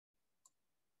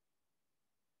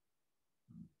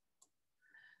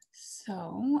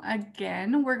So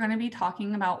again, we're going to be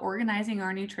talking about organizing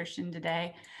our nutrition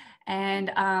today.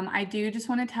 And I do just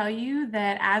want to tell you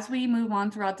that as we move on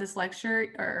throughout this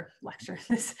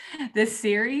this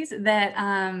series,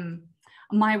 that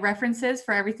my references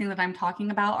for everything that I'm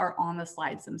talking about are on the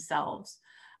slides themselves.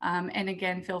 And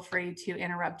again, feel free to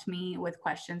interrupt me with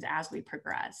questions as we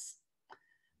progress.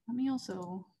 Let me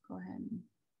also go ahead and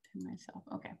pin myself.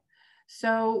 Okay.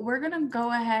 So we're going to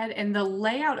go ahead, and the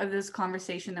layout of this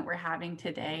conversation that we're having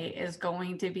today is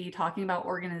going to be talking about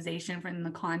organization from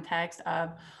the context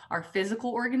of our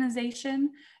physical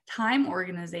organization, time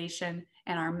organization,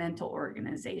 and our mental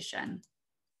organization.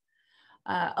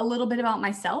 A little bit about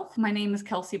myself. My name is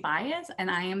Kelsey Baez, and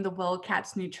I am the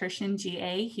Wildcats Nutrition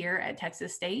GA here at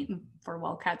Texas State, for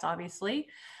Wildcats, obviously.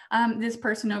 This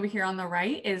person over here on the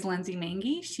right is Lindsay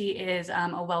Mangy. She is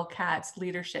a Wildcats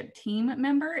leadership team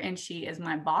member, and she is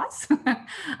my boss.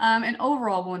 An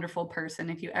overall wonderful person.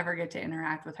 If you ever get to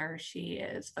interact with her, she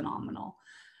is phenomenal.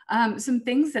 Some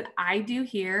things that I do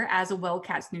here as a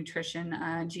Wildcats Nutrition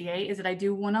GA is that I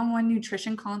do one-on-one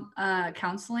nutrition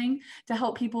counseling to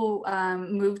help people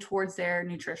move towards their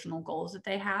nutritional goals that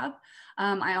they have.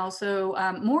 I also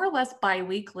more or less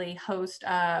bi-weekly host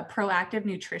proactive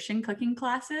nutrition cooking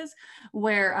classes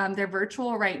where they're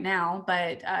virtual right now,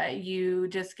 but you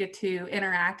just get to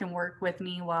interact and work with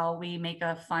me while we make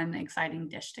a fun, exciting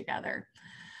dish together.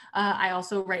 I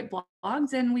also write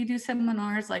blogs, and we do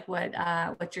seminars like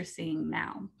what you're seeing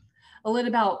now. A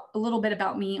little bit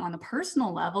about me on the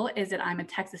personal level is that I'm a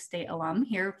Texas State alum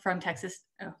here from Texas.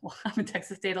 I'm a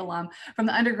Texas State alum from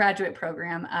the undergraduate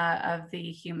program of the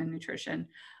human nutrition.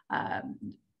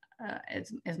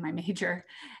 Is my major,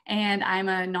 and I'm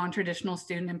a non-traditional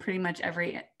student in pretty much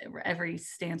every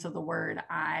stance of the word.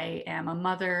 I am a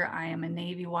mother. I am a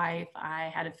Navy wife. I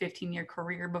had a 15-year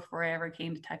career before I ever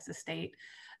came to Texas State.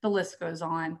 The list goes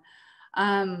on.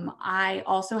 I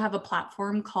also have a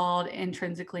platform called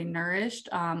Intrinsically Nourished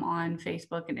on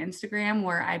Facebook and Instagram,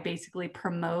 where I basically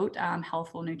promote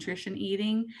healthful nutrition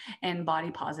eating and body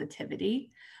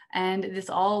positivity. And this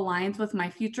all aligns with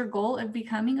my future goal of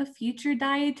becoming a future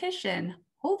dietitian,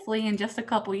 hopefully in just a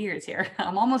couple years here.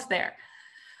 I'm almost there.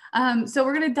 So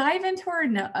we're going to dive into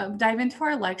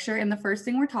our lecture, and the first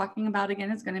thing we're talking about again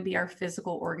is going to be our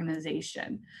physical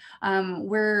organization.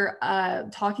 We're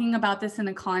talking about this in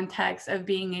the context of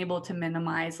being able to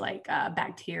minimize like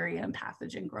bacteria and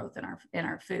pathogen growth in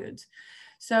our foods.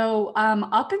 So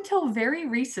up until very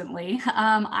recently,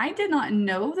 I did not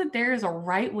know that there is a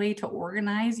right way to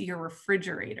organize your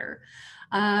refrigerator.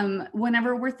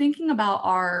 Whenever we're thinking about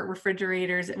our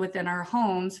refrigerators within our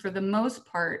homes, for the most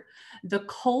part, the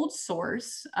cold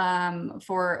source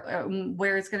for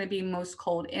where it's going to be most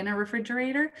cold in a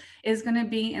refrigerator is going to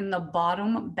be in the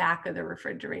bottom back of the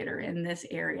refrigerator in this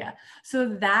area. So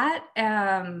that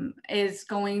is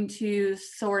going to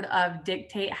sort of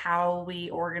dictate how we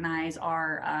organize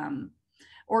our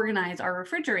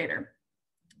refrigerator.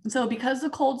 So because the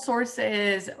cold source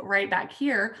is right back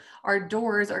here, our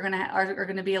doors are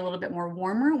gonna be a little bit more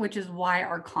warmer, which is why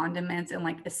our condiments and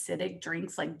like acidic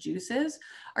drinks like juices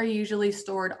are usually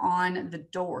stored on the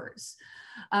doors.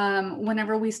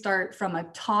 Whenever we start from a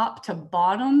top to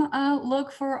bottom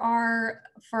look for our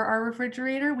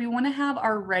refrigerator, we want to have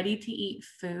our ready to eat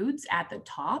foods at the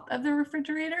top of the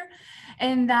refrigerator.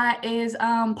 And that is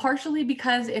partially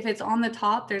because if it's on the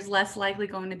top, there's less likely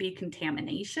going to be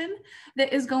contamination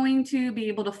that is going to be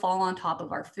able to fall on top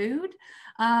of our food.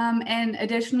 And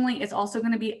additionally, it's also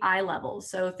going to be eye levels.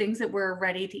 So things that we're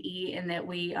ready to eat and that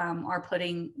we are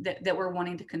putting that we're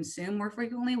wanting to consume more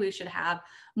frequently, we should have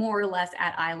more or less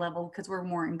at eye level because we're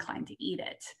more inclined to eat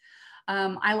it.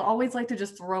 I always like to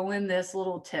just throw in this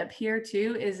little tip here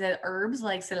too, is that herbs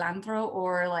like cilantro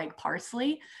or like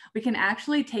parsley, we can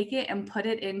actually take it and put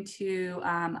it into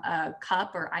a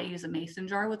cup, or I use a mason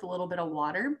jar with a little bit of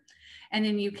water. And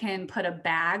then you can put a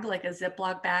bag, like a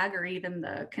Ziploc bag, or even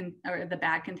the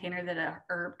bag container that a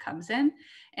herb comes in.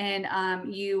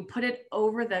 And you put it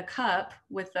over the cup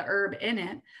with the herb in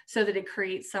it so that it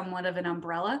creates somewhat of an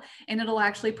umbrella, and it'll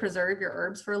actually preserve your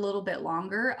herbs for a little bit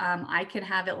longer. I can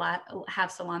have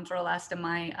cilantro last in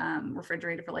my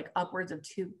refrigerator for like upwards of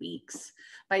 2 weeks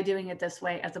by doing it this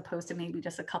way, as opposed to maybe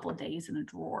just a couple of days in a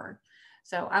drawer.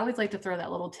 So I always like to throw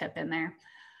that little tip in there.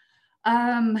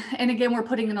 And again, we're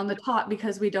putting it on the top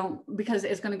because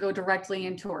it's going to go directly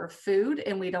into our food,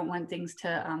 and we don't want things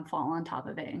to fall on top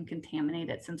of it and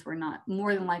contaminate it, since we're not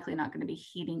more than likely not going to be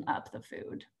heating up the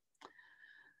food.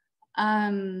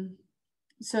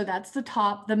 So that's the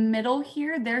top. The middle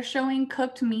here, they're showing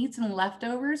cooked meats and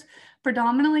leftovers.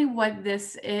 Predominantly what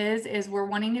this is we're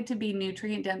wanting it to be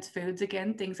nutrient dense foods,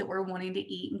 again, things that we're wanting to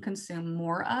eat and consume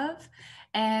more of.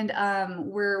 And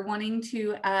we're wanting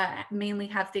to mainly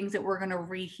have things that we're going to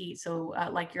reheat. So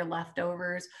like your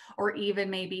leftovers, or even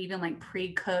maybe even like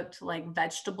pre-cooked like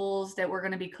vegetables that we're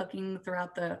going to be cooking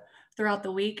throughout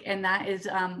the week. And that is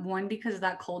one, because of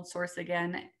that cold source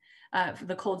again,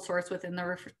 the cold source within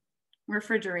the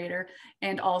refrigerator,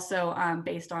 and also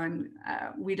based on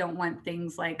we don't want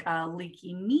things like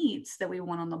leaky meats that we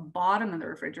want on the bottom of the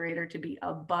refrigerator to be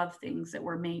above things that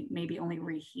we're maybe only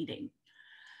reheating.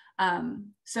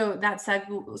 So that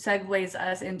segues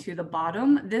us into the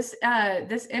bottom. This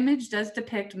image does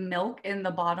depict milk in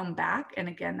the bottom back. And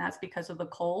again, that's because of the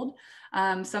cold.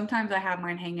 Sometimes I have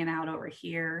mine hanging out over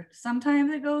here.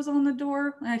 Sometimes it goes on the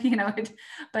door,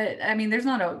 but I mean, there's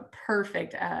not a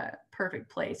perfect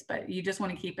place, but you just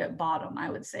want to keep it bottom,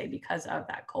 I would say, because of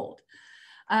that cold.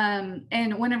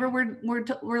 And whenever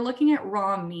we're looking at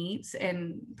raw meats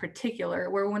in particular,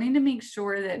 we're wanting to make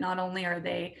sure that not only are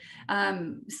they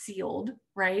sealed,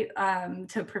 right,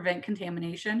 to prevent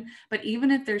contamination, but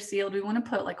even if they're sealed, we want to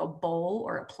put like a bowl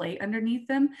or a plate underneath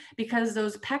them, because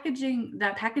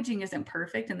that packaging isn't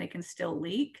perfect and they can still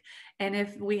leak. And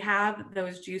if we have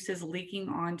those juices leaking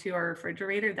onto our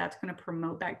refrigerator, that's going to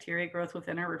promote bacteria growth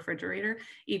within our refrigerator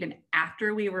even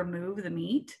after we remove the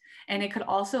meat. And it could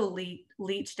also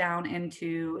leach down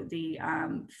into the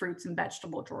fruits and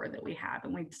vegetable drawer that we have.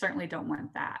 And we certainly don't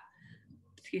want that.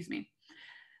 Excuse me.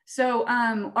 So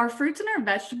our fruits and our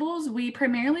vegetables, we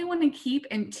primarily want to keep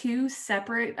in the two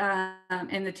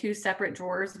separate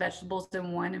drawers, vegetables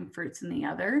in one and fruits in the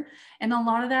other. And a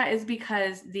lot of that is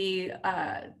because the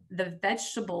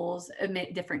vegetables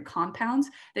emit different compounds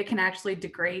that can actually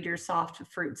degrade your soft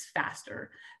fruits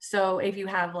faster. So if you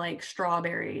have like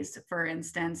strawberries, for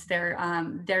instance, they're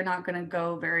not going to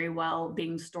go very well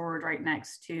being stored right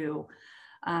next to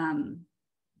a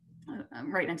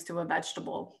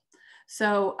vegetable.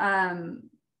 So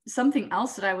something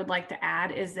else that I would like to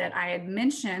add is that I had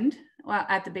mentioned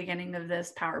at the beginning of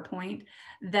this PowerPoint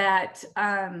that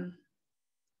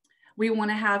we want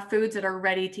to have foods that are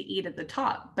ready to eat at the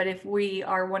top. But if we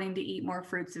are wanting to eat more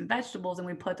fruits and vegetables and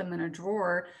we put them in a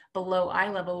drawer below eye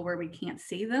level where we can't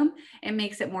see them, it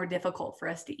makes it more difficult for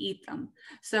us to eat them.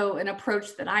 So an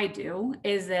approach that I do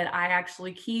is that I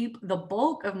actually keep the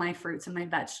bulk of my fruits and my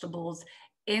vegetables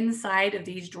inside of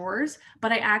these drawers,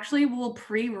 but I actually will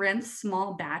pre-rinse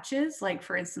small batches. Like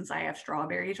for instance, I have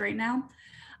strawberries right now.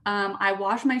 I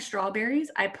wash my strawberries.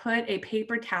 I put a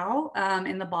paper towel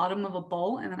in the bottom of a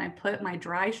bowl, and then I put my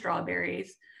dry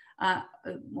strawberries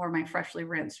or my freshly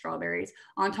rinsed strawberries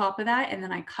on top of that, and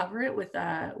then I cover it with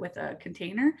a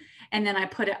container, and then I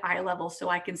put it eye level so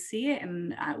I can see it,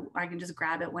 and I can just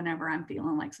grab it whenever I'm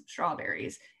feeling like some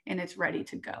strawberries, and it's ready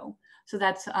to go. So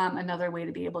that's another way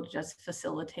to be able to just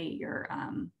facilitate your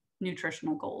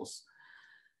nutritional goals.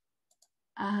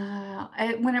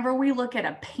 Whenever we look at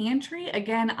a pantry,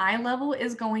 again, eye level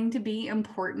is going to be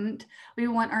important. We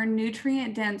want our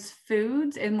nutrient dense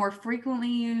foods and more frequently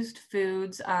used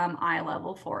foods eye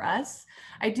level for us.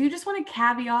 I do just want to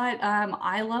caveat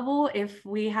eye level if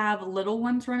we have little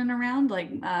ones running around, like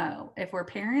if we're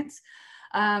parents.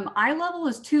 Eye level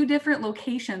is two different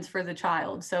locations for the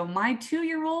child. So my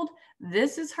 2-year-old,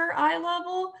 this is her eye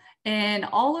level, and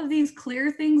all of these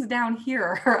clear things down here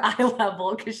are her eye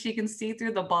level because she can see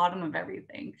through the bottom of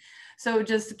everything. So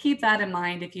just keep that in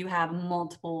mind if you have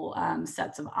multiple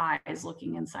sets of eyes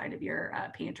looking inside of your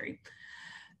pantry.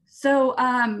 So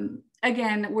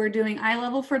again, we're doing eye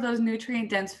level for those nutrient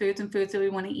dense foods and foods that we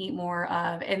want to eat more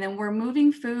of. And then we're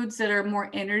moving foods that are more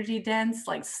energy dense,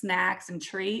 like snacks and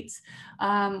treats.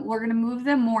 We're going to move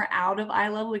them more out of eye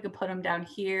level. We could put them down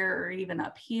here or even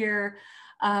up here.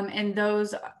 And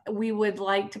those we would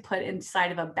like to put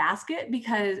inside of a basket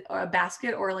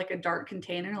or like a dark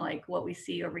container, like what we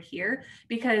see over here,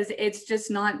 because it's just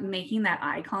not making that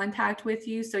eye contact with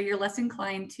you. So you're less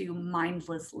inclined to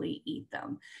mindlessly eat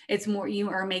them. It's more, you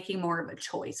are making more of a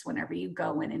choice whenever you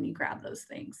go in and you grab those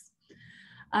things.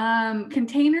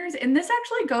 Containers, and this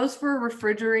actually goes for a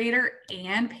refrigerator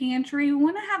and pantry. We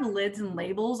want to have lids and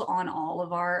labels on all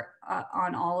of our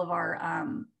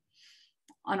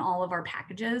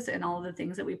packages and all of the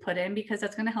things that we put in, because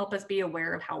that's going to help us be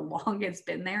aware of how long it's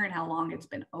been there and how long it's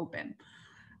been open.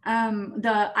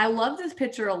 I love this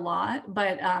picture a lot,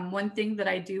 but one thing that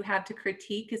I do have to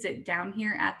critique is it down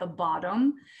here at the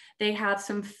bottom, they have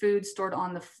some food stored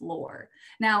on the floor.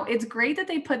 Now, it's great that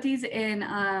they put these in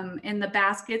the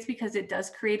baskets because it does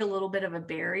create a little bit of a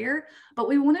barrier, but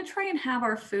we want to try and have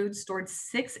our food stored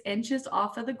 6 inches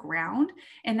off of the ground.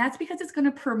 And that's because it's going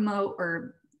to promote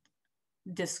or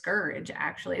discourage,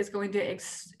 actually, it's going to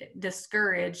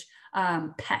discourage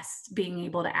pests being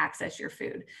able to access your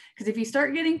food. Because if you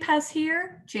start getting pests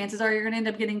here, chances are you're going to end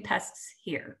up getting pests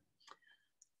here.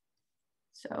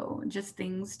 So just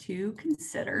things to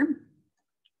consider.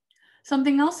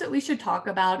 Something else that we should talk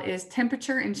about is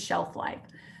temperature and shelf life.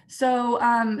 So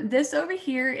this over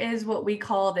here is what we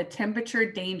call the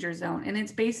temperature danger zone. And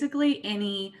it's basically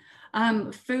any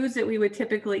foods that we would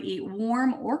typically eat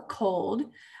warm or cold.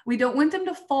 We don't want them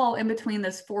to fall in between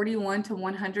this 41 to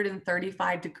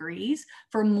 135 degrees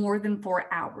for more than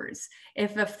 4 hours.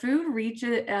 If a food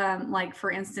reaches, like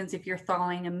for instance, if you're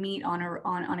thawing a meat on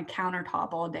a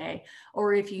countertop all day,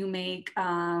 or if you make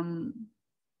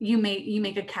you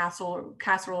make a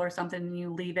casserole or something and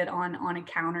you leave it on a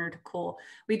counter to cool.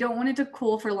 We don't want it to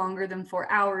cool for longer than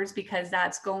 4 hours because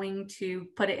that's going to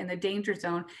put it in the danger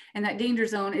zone. And that danger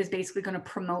zone is basically going to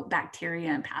promote bacteria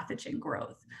and pathogen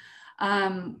growth.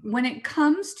 When it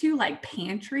comes to like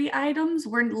pantry items,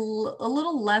 we're a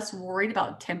little less worried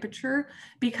about temperature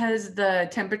because the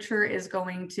temperature is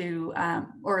going to,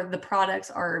 or the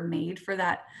products are made for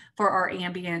that, for our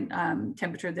ambient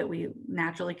temperature that we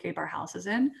naturally keep our houses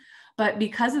in. But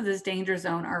because of this danger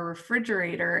zone, our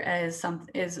refrigerator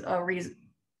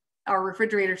our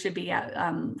refrigerator should be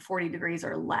at 40 degrees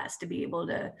or less to be able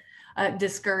to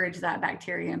discourage that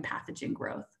bacteria and pathogen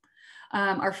growth.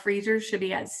 Our freezers should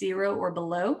be at 0 or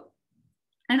below.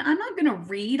 And I'm not going to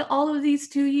read all of these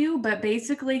to you, but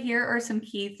basically here are some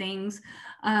key things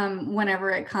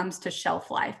whenever it comes to shelf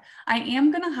life. I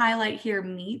am going to highlight here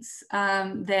meats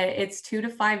that it's 2 to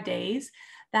 5 days.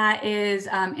 That is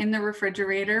in the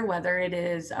refrigerator, whether it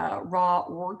is raw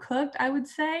or cooked, I would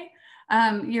say.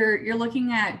 You're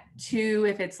looking at 2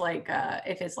 if it's like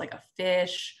a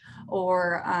fish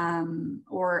or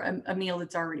a meal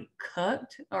that's already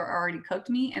cooked or already cooked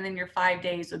meat, and then your 5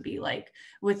 days would be like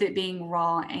with it being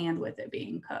raw and with it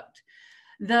being cooked.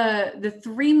 The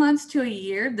 3 months to a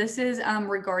year, this is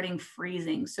regarding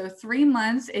freezing. So 3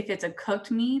 months, if it's a cooked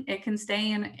meat, it can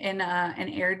stay in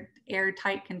an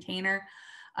airtight container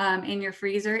in your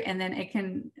freezer, and then it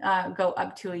can go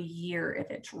up to a year if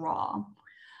it's raw.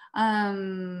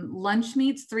 Lunch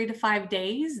meats 3 to 5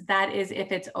 days. That is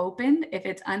if it's opened. If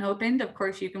it's unopened, of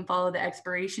course you can follow the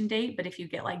expiration date, but if you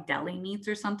get like deli meats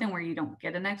or something where you don't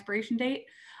get an expiration date,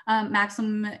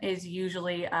 maximum is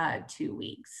usually 2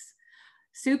 weeks.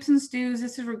 Soups and stews,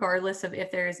 this is regardless of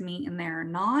if there is meat in there or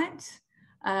not.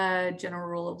 General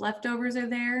rule of leftovers are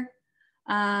there.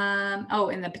 Oh,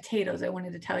 and the potatoes, I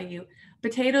wanted to tell you.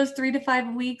 Potatoes 3 to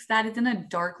 5 weeks, that is in a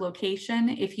dark location.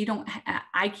 If you don't,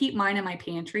 I keep mine in my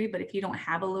pantry, but if you don't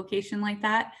have a location like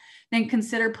that, then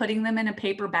consider putting them in a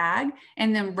paper bag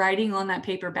and then writing on that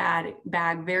paper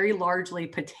bag very largely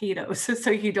potatoes so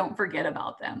you don't forget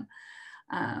about them.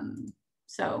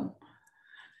 So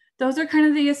those are kind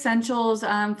of the essentials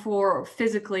for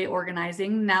physically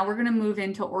organizing. Now we're going to move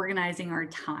into organizing our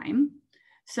time.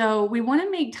 So we want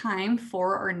to make time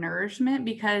for our nourishment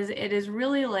because it is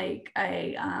really like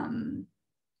a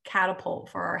catapult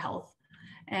for our health.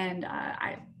 And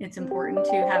it's important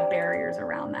to have barriers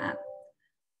around that.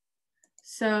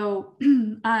 So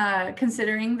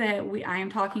considering that I am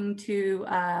talking to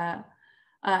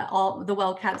all the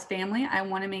Wellcats family, I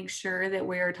want to make sure that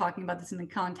we are talking about this in the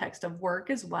context of work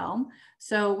as well.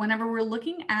 So whenever we're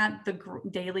looking at the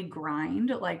daily grind,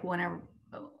 like whenever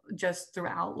just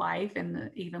throughout life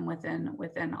and even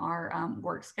within our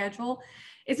work schedule,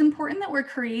 it's important that we're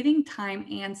creating time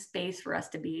and space for us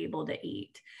to be able to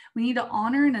eat. We need to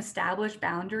honor and establish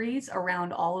boundaries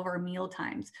around all of our meal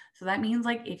times. So that means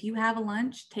like if you have a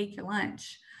lunch, take your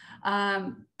lunch.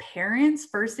 Parents,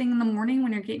 first thing in the morning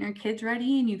when you're getting your kids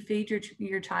ready and you feed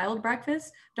your child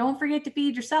breakfast, don't forget to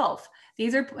feed yourself.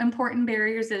 These are important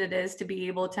barriers that it is to be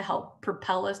able to help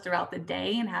propel us throughout the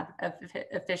day and have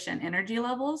efficient energy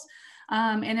levels.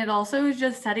 And it also is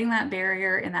just setting that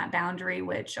barrier and that boundary,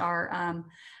 which are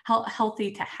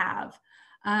healthy to have.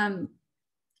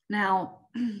 Now,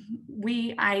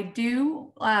 I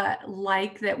do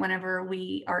like that whenever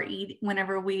we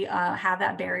have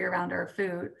that barrier around our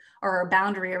food, or a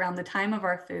boundary around the time of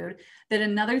our food, that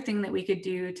another thing that we could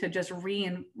do to just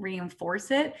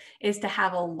reinforce it is to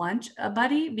have a lunch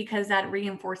buddy, because that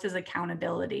reinforces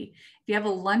accountability. If you have a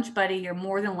lunch buddy, you're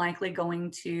more than likely going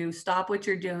to stop what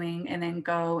you're doing and then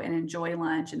go and enjoy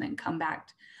lunch and then come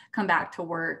back to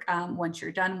work once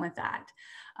you're done with that.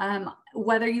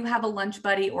 Whether you have a lunch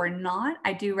buddy or not,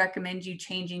 I do recommend you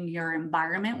changing your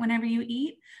environment whenever you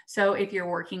eat. So if you're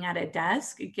working at a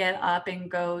desk, get up and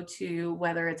go to,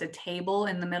 whether it's a table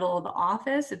in the middle of the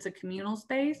office, it's a communal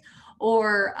space,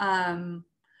 or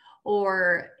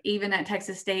even at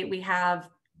Texas State, we have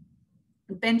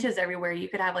benches everywhere. You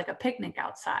could have like a picnic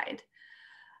outside.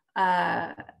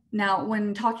 Now,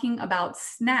 when talking about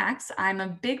snacks, I'm a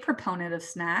big proponent of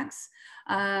snacks.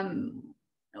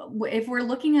 If we're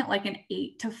looking at like an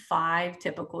 8 to 5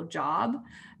 typical job,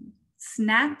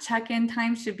 snack check-in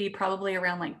time should be probably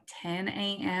around like 10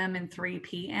 a.m. and 3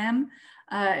 p.m.,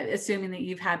 assuming that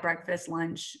you've had breakfast,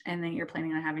 lunch, and then you're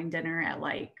planning on having dinner at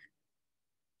like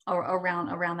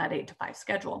around that 8 to 5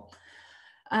 schedule.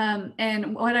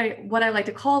 And what I like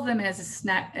to call them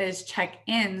is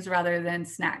check-ins rather than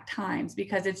snack times,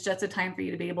 because it's just a time for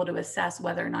you to be able to assess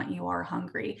whether or not you are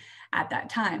hungry at that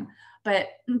time. But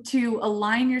to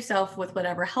align yourself with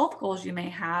whatever health goals you may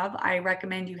have, I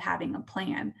recommend you having a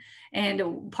plan.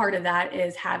 And part of that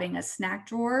is having a snack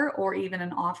drawer or even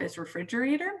an office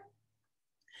refrigerator,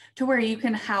 to where you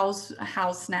can house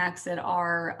snacks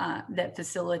that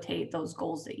facilitate those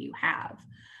goals that you have.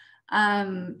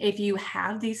 If you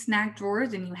have these snack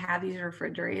drawers and you have these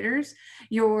refrigerators,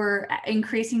 you're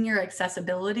increasing your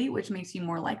accessibility, which makes you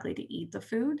more likely to eat the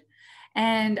food.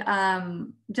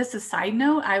 And just a side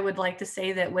note, I would like to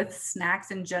say that with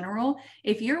snacks in general,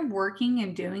 if you're working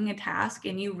and doing a task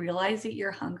and you realize that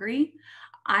you're hungry,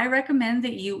 I recommend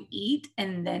that you eat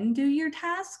and then do your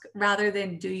task rather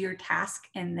than do your task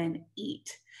and then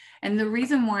eat. And the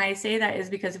reason why I say that is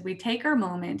because if we take our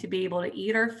moment to be able to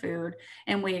eat our food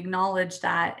and we acknowledge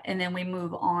that, and then we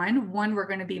move on, one, we're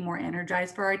going to be more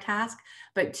energized for our task.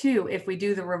 But two, if we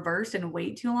do the reverse and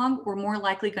wait too long, we're more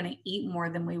likely going to eat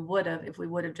more than we would have if we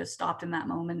would have just stopped in that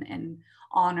moment and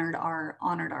honored our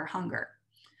hunger.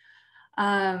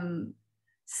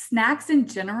 Snacks in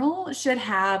general should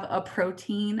have a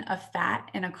protein, a fat,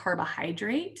 and a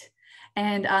carbohydrate.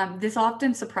 And this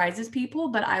often surprises people,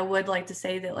 but I would like to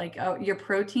say that like your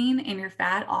protein and your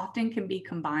fat often can be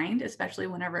combined, especially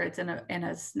whenever it's in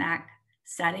a snack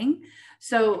setting.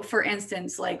 So for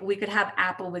instance, like we could have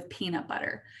apple with peanut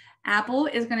butter. Apple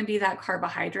is going to be that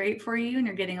carbohydrate for you, and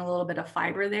you're getting a little bit of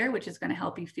fiber there, which is going to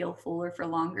help you feel fuller for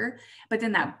longer. But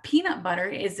then that peanut butter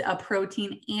is a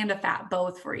protein and a fat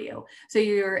both for you.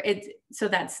 So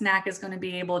that snack is going to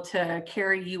be able to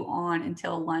carry you on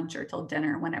until lunch or till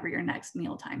dinner, whenever your next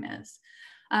mealtime is.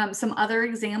 Some other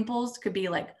examples could be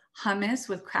like hummus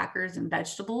with crackers and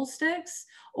vegetable sticks,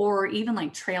 or even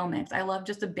like trail mix. I love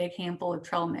just a big handful of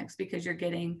trail mix because you're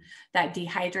getting that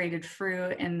dehydrated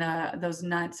fruit and those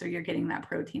nuts, so you're getting that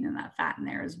protein and that fat in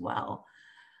there as well.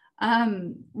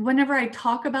 Whenever I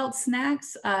talk about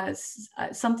snacks,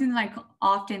 something that I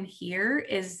often hear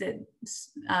is that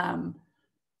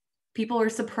people are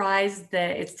surprised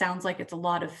that it sounds like it's a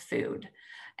lot of food.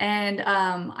 And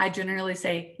I generally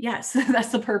say, yes, that's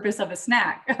the purpose of a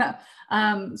snack.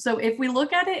 So if we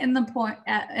look at it in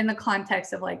the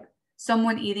context of like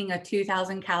someone eating a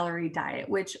 2,000 calorie diet,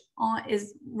 which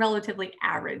is relatively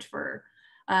average for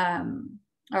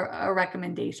a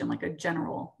recommendation, like a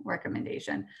general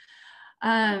recommendation.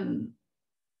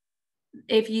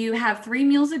 If you have 3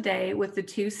 meals a day with the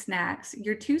 2 snacks,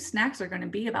 your 2 snacks are going to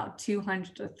be about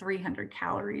 200 to 300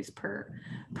 calories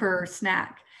per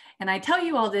snack. And I tell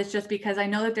you all this just because I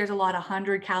know that there's a lot of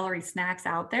 100-calorie snacks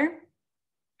out there.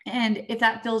 And if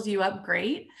that fills you up,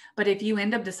 great. But if you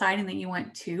end up deciding that you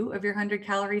want 2 of your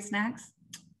 100-calorie snacks,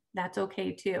 that's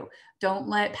okay too. Don't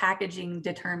let packaging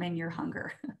determine your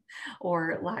hunger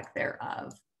or lack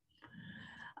thereof.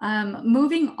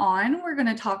 Moving on, we're going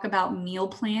to talk about meal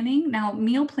planning. Now,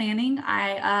 meal planning,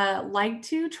 I like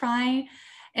to try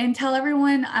and tell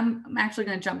everyone, I'm actually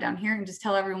going to jump down here and just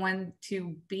tell everyone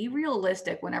to be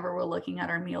realistic whenever we're looking at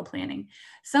our meal planning.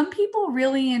 Some people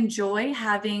really enjoy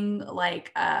having like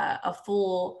a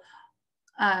full,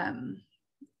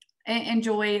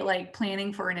 enjoy like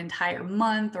planning for an entire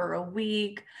month or a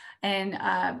week.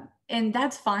 And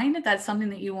that's fine if that's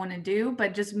something that you want to do,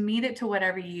 but just meet it to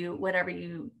whatever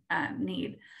you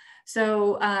need.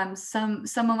 So some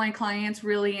of my clients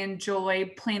really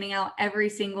enjoy planning out every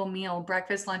single meal,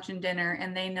 breakfast, lunch, and dinner,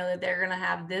 and they know that they're going to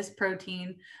have this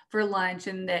protein for lunch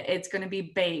and that it's going to be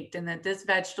baked and that this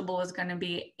vegetable is going to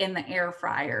be in the air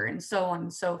fryer and so on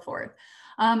and so forth.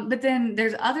 But then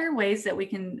there's other ways that we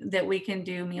can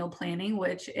do meal planning,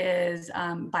 which is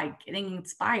by getting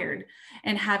inspired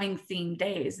and having themed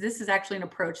days. This is actually an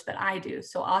approach that I do.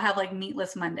 So I'll have like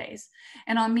meatless Mondays.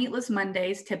 And on meatless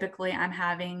Mondays, typically I'm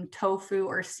having tofu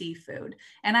or seafood.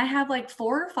 And I have like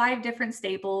 4 or 5 different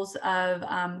staples of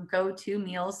go-to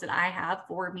meals that I have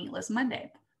for meatless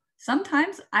Monday.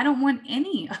 Sometimes I don't want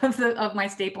any of my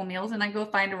staple meals and I go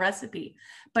find a recipe,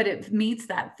 but it meets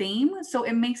that theme. So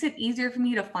it makes it easier for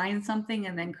me to find something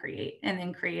and then create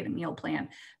a meal plan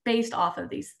based off of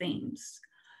these themes.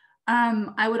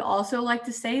 I would also like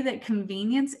to say that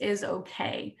convenience is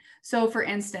okay. So for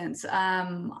instance,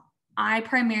 I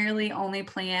primarily only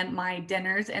plan my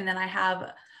dinners and then I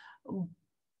have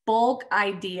bulk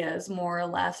ideas more or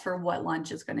less for what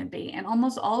lunch is going to be. And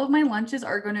almost all of my lunches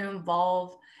are going to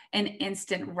involve an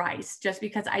instant rice just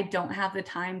because I don't have the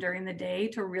time during the day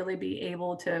to really be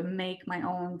able to make my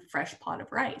own fresh pot of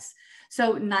rice.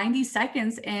 So 90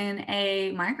 seconds in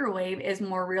a microwave is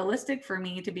more realistic for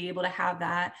me to be able to have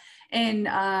that and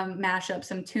mash up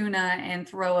some tuna and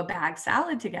throw a bag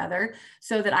salad together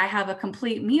so that I have a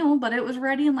complete meal, but it was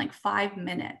ready in like 5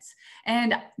 minutes.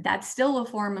 And that's still a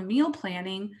form of meal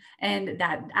planning, and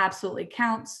that absolutely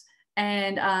counts.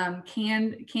 And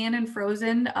canned and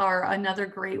frozen are another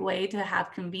great way to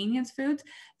have convenience foods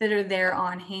that are there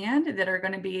on hand that are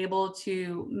going to be able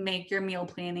to make your meal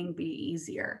planning be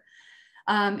easier.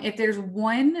 If there's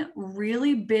one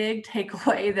really big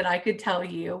takeaway that I could tell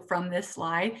you from this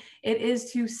slide, it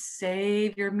is to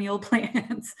save your meal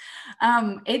plans.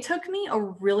 It took me a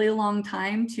really long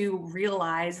time to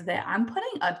realize that I'm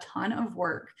putting a ton of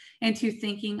work into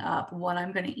thinking up what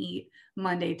I'm going to eat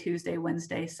Monday, Tuesday,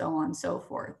 Wednesday, so on and so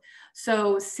forth.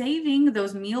 So saving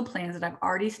those meal plans that I've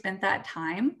already spent that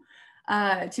time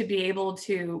to be able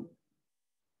to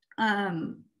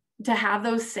have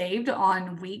those saved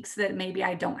on weeks that maybe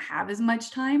I don't have as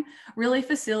much time really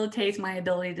facilitates my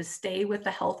ability to stay with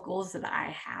the health goals that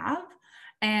I have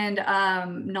and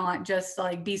not just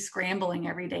like be scrambling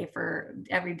every day for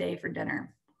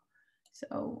dinner.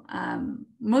 So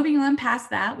moving on past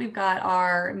that, we've got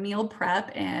our meal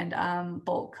prep and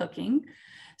bulk cooking.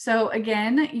 So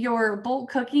again, your bulk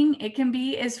cooking, it can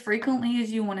be as frequently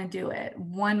as you want to do it.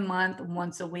 1 month,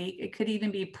 once a week. It could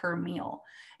even be per meal.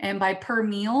 And by per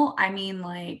meal, I mean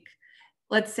like,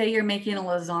 let's say you're making a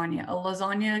lasagna. A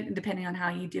lasagna, depending on how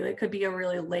you do it, could be a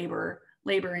really labor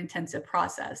intensive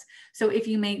process. So if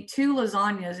you make 2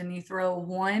 lasagnas and you throw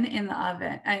one in the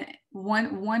oven,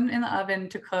 one in the oven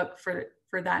to cook for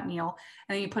that meal,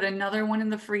 and then you put another one in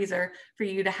the freezer for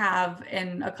you to have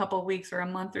in a couple of weeks or a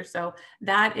month or so,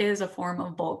 that is a form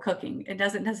of bulk cooking. It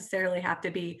doesn't necessarily have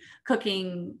to be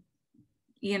cooking,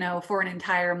 for an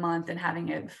entire month and having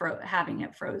it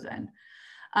frozen.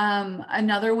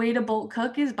 Another way to bulk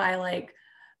cook is by like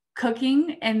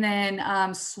cooking and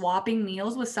then swapping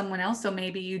meals with someone else. So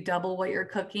maybe you double what you're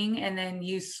cooking and then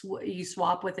you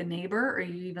swap with a neighbor, or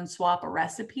you even swap a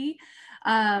recipe.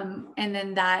 And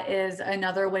then that is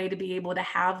another way to be able to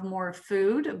have more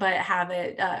food, but have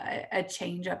it a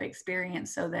change up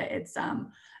experience so that it's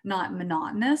not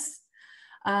monotonous.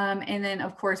 And then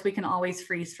of course we can always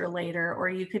freeze for later, or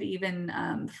you could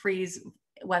even freeze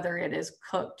whether it is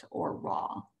cooked or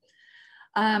raw.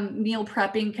 Meal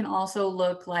prepping can also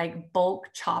look like bulk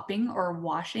chopping or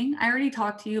washing. I already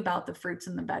talked to you about the fruits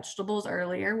and the vegetables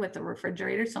earlier with the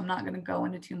refrigerator, so I'm not going to go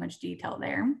into too much detail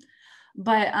there.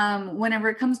 But whenever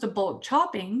it comes to bulk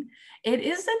chopping, it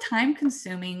is a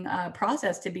time-consuming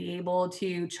process to be able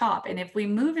to chop. And if we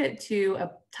move it to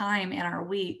a time in our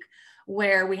week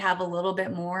where we have a little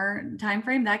bit more time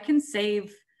frame, that can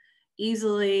save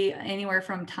easily anywhere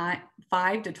from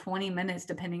 5 to 20 minutes,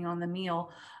 depending on the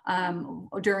meal,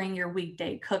 during your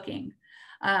weekday cooking.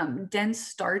 Dense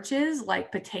starches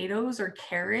like potatoes or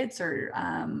carrots or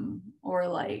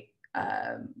like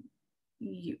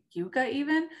yuca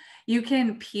even, you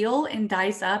can peel and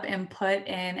dice up and put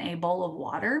in a bowl of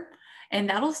water, and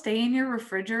that'll stay in your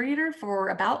refrigerator for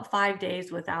about 5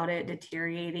 days without it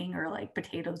deteriorating or like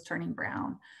potatoes turning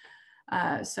brown.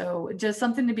 So just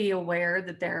something to be aware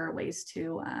that there are ways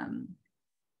to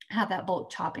have that bulk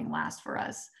chopping last for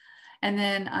us. And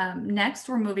then next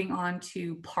we're moving on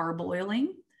to parboiling.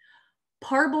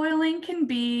 Parboiling can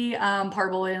be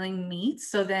parboiling meats.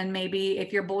 So then maybe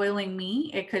if you're boiling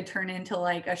meat, it could turn into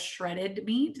like a shredded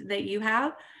meat that you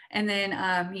have. And then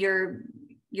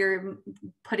you're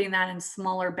putting that in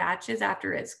smaller batches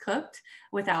after it's cooked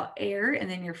without air, and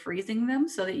then you're freezing them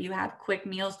so that you have quick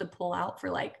meals to pull out for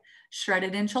like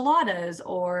shredded enchiladas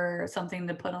or something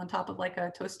to put on top of like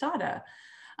a tostada.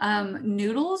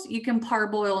 Noodles, you can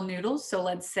parboil noodles. So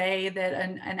let's say that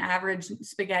an average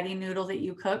spaghetti noodle that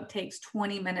you cook takes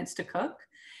 20 minutes to cook.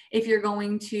 If you're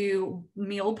going to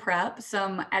meal prep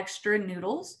some extra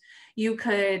noodles, you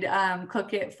could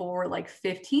cook it for like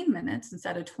 15 minutes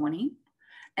instead of 20.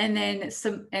 And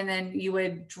then you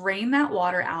would drain that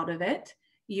water out of it.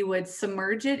 You would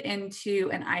submerge it into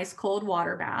an ice cold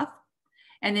water bath.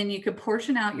 And then you could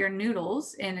portion out your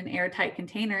noodles in an airtight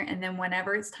container. And then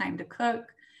whenever it's time to cook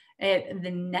it,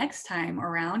 the next time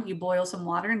around, you boil some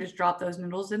water and just drop those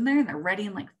noodles in there, and they're ready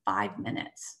in like 5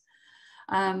 minutes.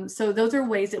 So those are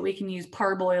ways that we can use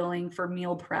parboiling for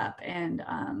meal prep and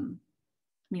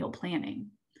meal planning.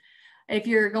 If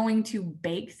you're going to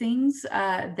bake things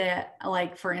that,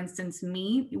 like for instance,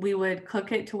 meat, we would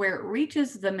cook it to where it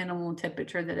reaches the minimum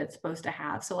temperature that it's supposed to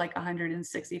have. So like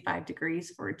 165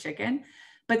 degrees for a chicken,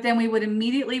 but then we would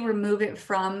immediately remove it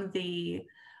from the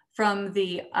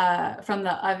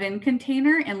oven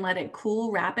container and let it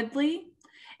cool rapidly.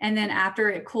 And then after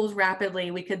it cools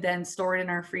rapidly, we could then store it in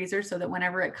our freezer so that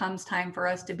whenever it comes time for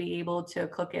us to be able to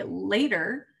cook it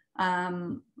later,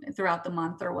 throughout the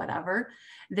month or whatever,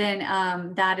 then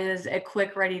that is a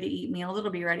quick ready to eat meal.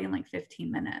 It'll be ready in like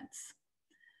 15 minutes.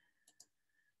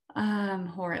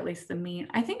 Or at least the meat.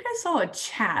 I think I saw a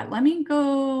chat. Let me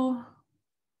go.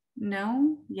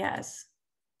 No, yes,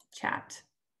 chat.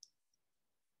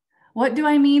 What do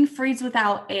I mean freeze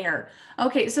without air?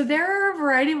 Okay, so there are a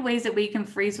variety of ways that we can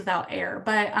freeze without air,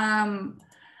 but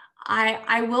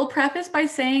I will preface by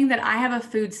saying that I have a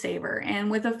food saver,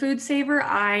 and with a food saver,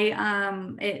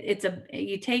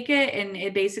 you take it and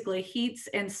it basically heats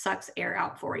and sucks air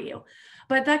out for you.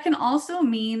 But that can also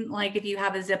mean, like if you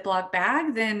have a Ziploc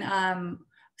bag, then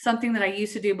something that I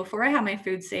used to do before I had my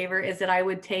food saver is that I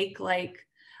would take like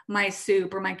my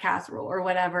soup or my casserole or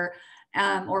whatever,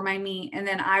 or my meat, and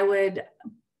then I would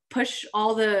push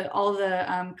all the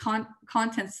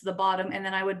contents to the bottom, and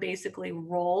then I would basically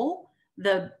roll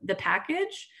the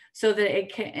package so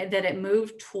that it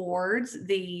moved towards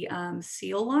the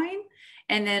seal line,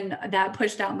 and then that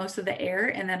pushed out most of the air,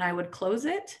 and then I would close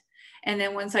it, and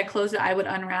then once I close it, I would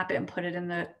unwrap it and put it in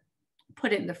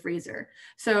the freezer.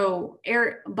 So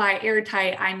by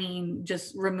airtight, I mean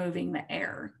just removing the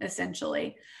air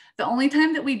essentially. The only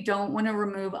time that we don't want to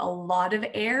remove a lot of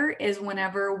air is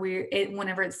whenever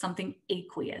it's something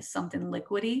aqueous, something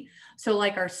liquidy. So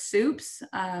like our soups,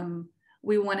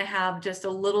 we want to have just a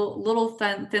little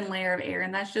thin layer of air,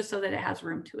 and that's just so that it has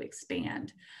room to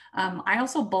expand. I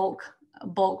also bulk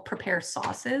prepare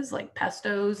sauces like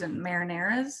pestos and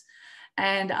marinaras,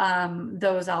 and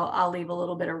those I'll leave a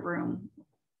little bit of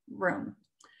room.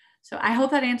 So I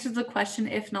hope that answers the question.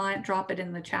 If not, drop it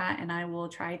in the chat and I will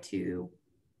try to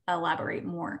elaborate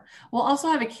more. We'll also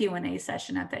have a Q&A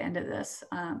session at the end of this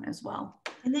as well.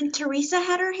 And then Teresa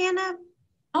had her hand up.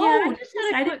 Yeah, I just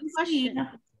had a quick question.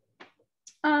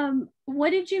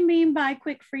 What did you mean by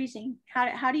quick freezing?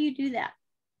 How do you do that?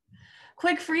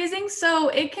 Quick freezing, so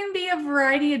it can be a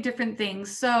variety of different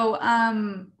things. So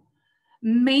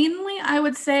mainly I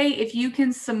would say if you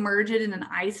can submerge it in an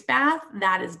ice bath,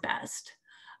 that is best.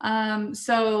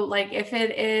 So like if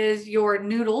it is your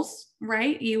noodles,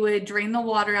 right, you would drain the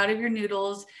water out of your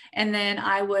noodles, and then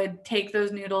I would take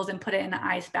those noodles and put it in an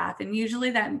ice bath. And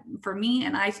usually that, for me,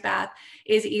 an ice bath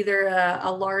is either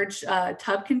a large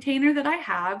tub container that I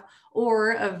have,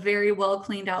 or a very well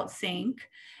cleaned out sink.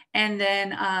 And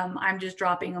then I'm just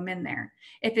dropping them in there.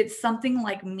 If it's something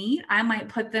like meat, I might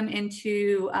put them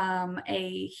into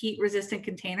a heat resistant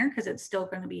container because it's still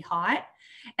going to be hot.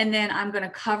 And then I'm going to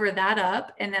cover that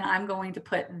up, and then I'm going to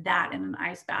put that in an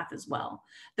ice bath as well.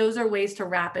 Those are ways to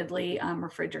rapidly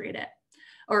refrigerate it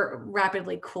or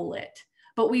rapidly cool it.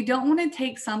 But we don't want to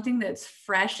take something that's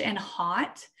fresh and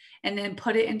hot and then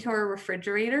put it into our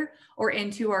refrigerator or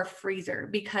into our freezer,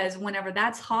 because whenever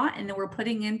that's hot and then we're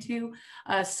putting into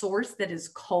a source that is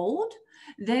cold,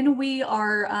 then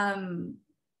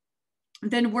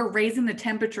we're raising the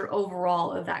temperature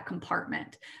overall of that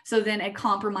compartment. So then it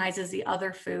compromises the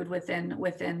other food within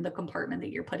the compartment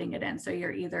that you're putting it in. So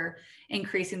you're either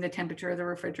increasing the temperature of the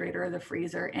refrigerator or the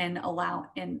freezer and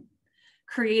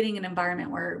creating an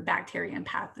environment where bacteria and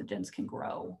pathogens can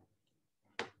grow.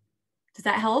 Does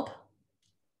that help?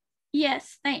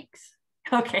 Yes, thanks.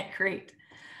 Okay, great.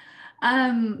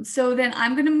 So then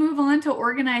I'm going to move on to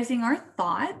organizing our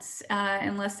thoughts,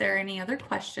 unless there are any other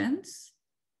questions.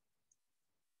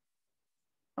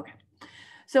 Okay.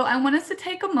 So I want us to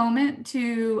take a moment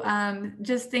to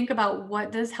just think about,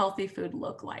 what does healthy food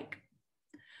look like?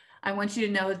 I want you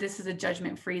to know this is a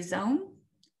judgment-free zone.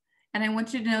 And I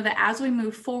want you to know that as we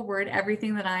move forward,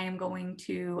 everything that I am going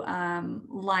to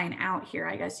line out here,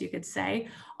 I guess you could say,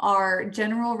 are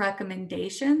general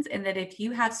recommendations, and that if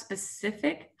you have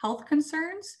specific health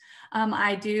concerns,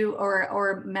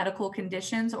 or medical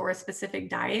conditions, or a specific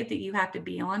diet that you have to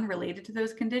be on related to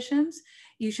those conditions,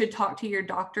 you should talk to your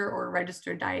doctor or a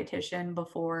registered dietitian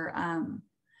before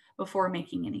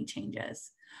making any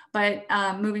changes. But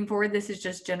moving forward, this is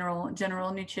just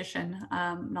general nutrition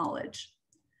knowledge.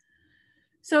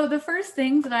 So the first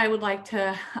thing that I would like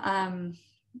to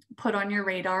put on your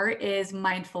radar is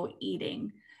mindful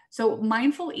eating. So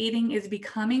mindful eating is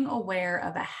becoming aware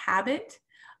of a habit,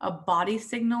 a body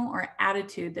signal, or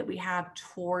attitude that we have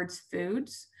towards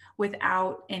foods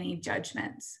without any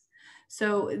judgments.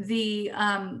 So the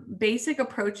basic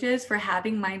approaches for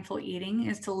having mindful eating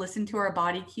is to listen to our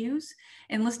body cues.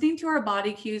 And listening to our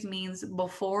body cues means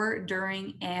before,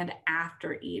 during, and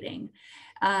after eating.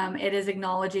 It is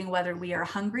acknowledging whether we are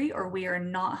hungry or we are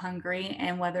not hungry,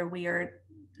 and whether we are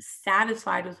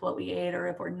satisfied with what we ate or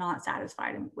if we're not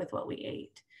satisfied with what we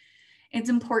ate. It's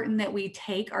important that we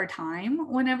take our time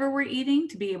whenever we're eating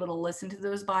to be able to listen to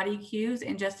those body cues,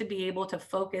 and just to be able to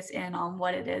focus in on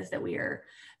what it is that we are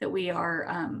doing.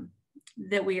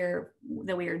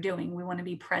 We want to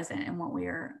be present in what we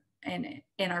are in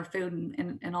our food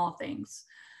and in all things.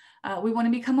 We want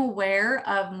to become aware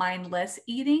of mindless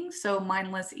eating. So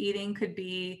mindless eating could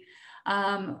be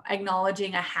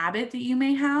acknowledging a habit that you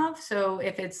may have. So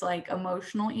if it's like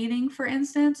emotional eating, for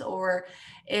instance, or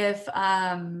if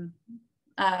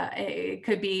it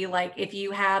could be like if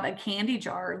you have a candy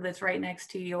jar that's right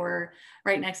next to your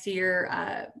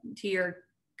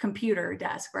computer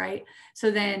desk, right? So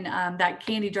then that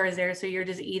candy jar is there, so you're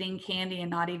just eating candy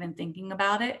and not even thinking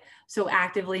about it. So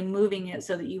actively moving it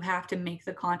so that you have to make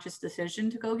the conscious decision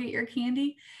to go get your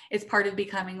candy is part of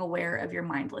becoming aware of your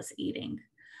mindless eating.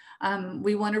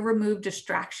 We want to remove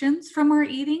distractions from our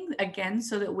eating, again,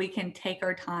 so that we can take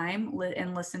our time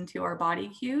and listen to our body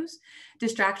cues.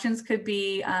 Distractions could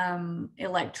be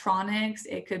electronics.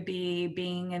 It could be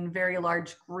being in very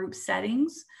large group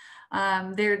settings.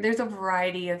 There's a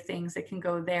variety of things that can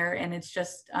go there, and it's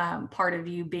just part of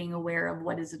you being aware of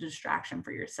what is a distraction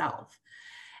for yourself.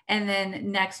 And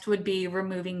then next would be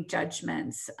removing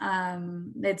judgments.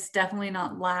 It's definitely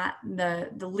not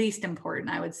the least important,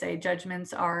 I would say.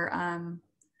 Judgments are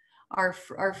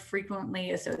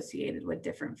frequently associated with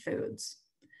different foods.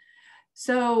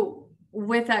 So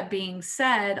with that being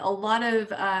said, a lot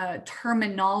of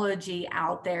terminology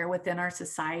out there within our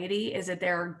society is that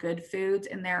there are good foods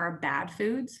and there are bad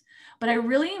foods. But I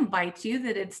really invite you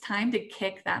that it's time to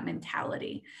kick that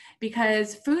mentality,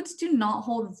 because foods do not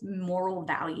hold moral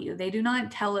value. They do not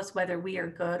tell us whether we are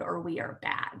good or we are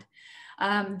bad.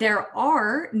 There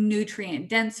are nutrient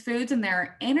dense foods and there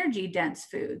are energy dense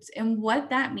foods. And what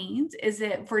that means is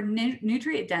that for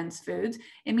nutrient dense foods,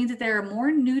 it means that there are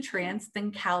more nutrients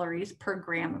than calories per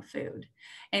gram of food.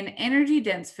 And energy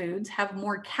dense foods have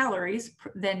more calories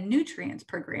than nutrients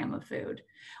per gram of food.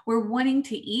 We're wanting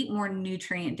to eat more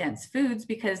nutrient dense foods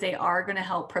because they are going to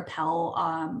help propel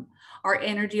our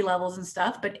energy levels and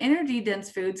stuff. But energy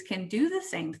dense foods can do the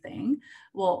same thing.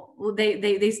 Well,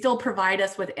 they still provide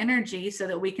us with energy so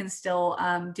that we can still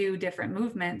do different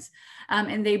movements.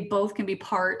 And they both can be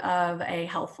part of a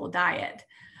healthful diet.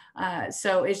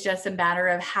 So it's just a matter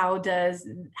of how does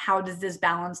this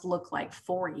balance look like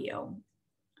for you?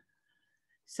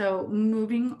 So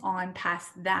moving on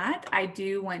past that, I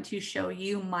do want to show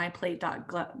you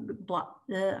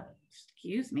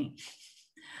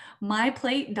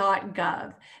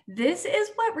myplate.gov. This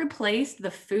is what replaced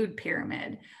the food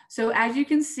pyramid. So as you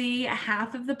can see,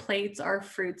 half of the plates are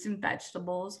fruits and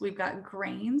vegetables. We've got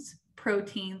grains,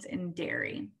 proteins, and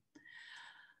dairy.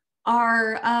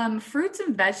 Our fruits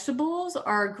and vegetables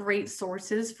are great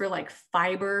sources for like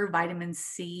fiber, vitamin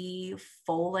C,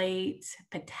 folate,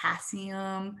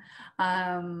 potassium,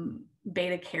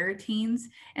 beta carotenes.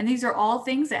 And these are all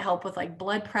things that help with like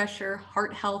blood pressure,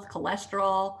 heart health,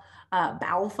 cholesterol,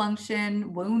 bowel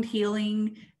function, wound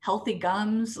healing, healthy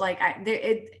gums. Like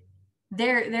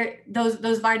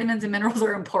those vitamins and minerals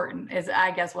are important, is I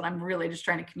guess what I'm really just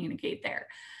trying to communicate there.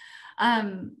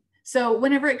 So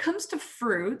whenever it comes to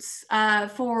fruits,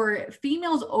 for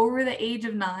females over the age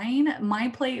of 9, my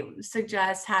plate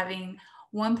suggests having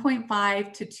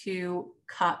 1.5 to 2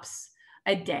 cups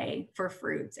a day for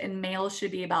fruits, and males should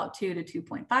be about 2 to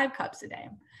 2.5 cups a day.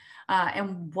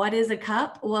 And what is a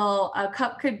cup? Well, a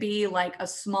cup could be like a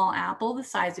small apple the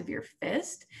size of your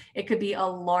fist. It could be a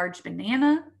large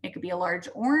banana. It could be a large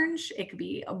orange. It could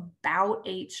be about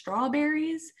 8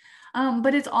 strawberries.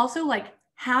 But it's also like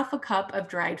half a cup of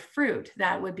dried fruit.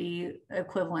 That would be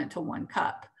equivalent to 1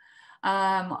 cup.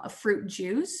 Fruit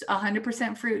juice,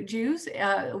 100% fruit juice,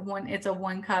 it's a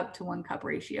 1 cup to 1 cup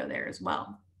ratio there as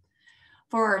well.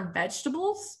 For our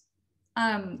vegetables,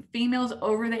 females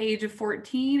over the age of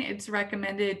 14, it's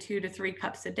recommended 2 to 3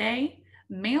 cups a day.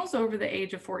 Males over the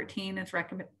age of 14, it's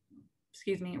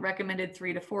recommended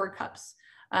 3 to 4 cups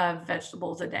of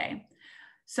vegetables a day.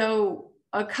 So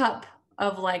a cup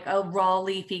of like a raw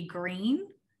leafy green,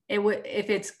 if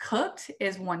it's cooked,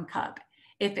 is 1 cup.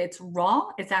 If it's raw,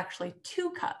 it's actually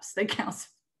 2 cups that counts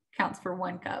for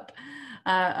 1 cup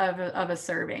of a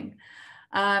serving.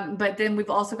 But then we've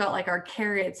also got like our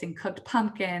carrots and cooked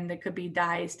pumpkin that could be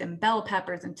diced, and bell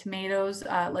peppers and tomatoes.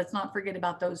 Let's not forget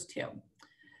about those too.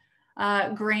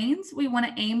 Grains, we want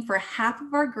to aim for half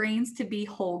of our grains to be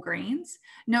whole grains.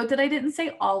 Note that I didn't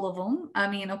say all of them. I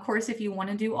mean, of course, if you want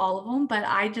to do all of them, but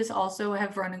I just also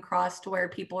have run across to where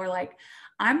people are like,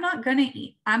 I'm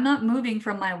not moving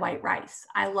from my white rice.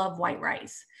 I love white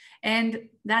rice. And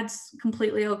that's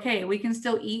completely okay. We can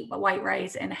still eat white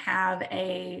rice and have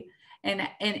and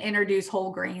introduce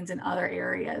whole grains in other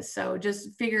areas. So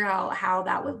just figure out how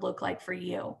that would look like for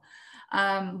you.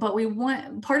 But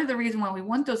part of the reason why we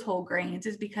want those whole grains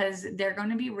is because they're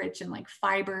going to be rich in like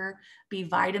fiber, B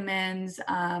vitamins,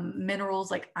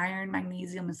 minerals like iron,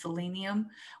 magnesium, and selenium,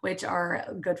 which are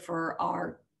good for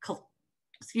our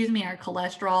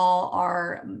cholesterol,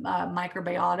 our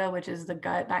microbiota, which is the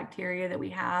gut bacteria that we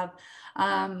have,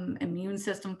 immune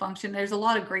system function. There's a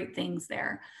lot of great things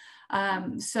there.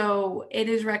 So it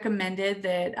is recommended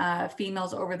that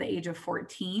females over the age of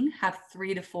 14 have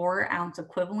 3 to 4 ounce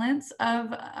equivalents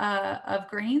of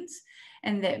grains,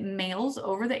 and that males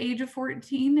over the age of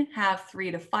 14 have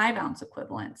 3 to 5 ounce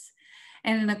equivalents.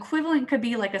 And an equivalent could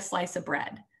be like a slice of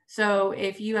bread. So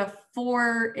if you have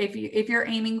if you're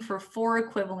aiming for 4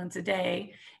 equivalents a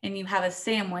day and you have a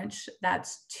sandwich,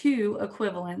 that's 2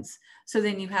 equivalents. So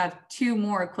then you have 2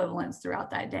 more equivalents throughout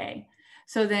that day.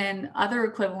 So then other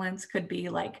equivalents could be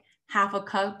like half a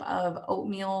cup of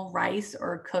oatmeal, rice,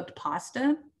 or cooked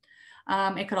pasta.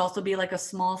 It could also be like a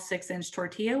small 6-inch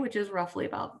tortilla, which is roughly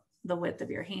about the width of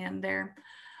your hand there.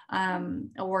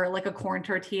 Or like a corn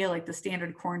tortilla, like the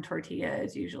standard corn tortilla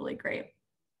is usually great.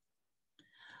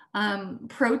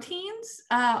 Proteins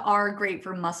are great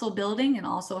for muscle building and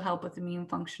also help with immune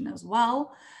function as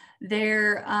well.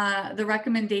 The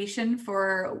recommendation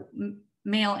for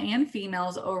male and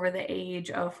females over the age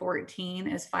of 14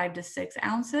 is 5 to 6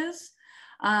 ounces.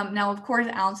 Now, of course,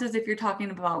 ounces, if you're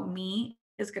talking about meat,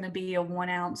 is going to be a 1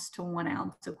 ounce to 1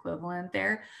 ounce equivalent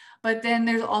there. But then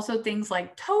there's also things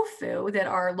like tofu that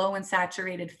are low in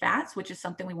saturated fats, which is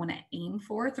something we want to aim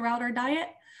for throughout our diet.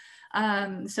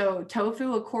 So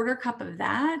tofu, a 1/4 cup of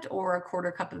that, or a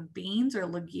 1/4 cup of beans or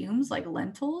legumes like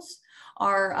lentils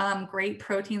are great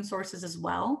protein sources as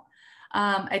well.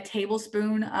 A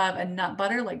tablespoon of a nut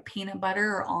butter like peanut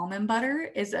butter or almond butter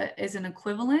is an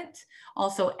equivalent.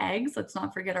 Also eggs, let's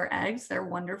not forget our eggs, they're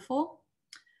wonderful.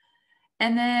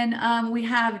 And then we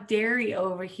have dairy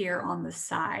over here on the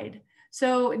side.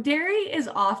 So dairy is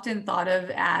often thought of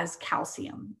as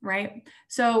calcium, right?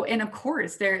 So, and of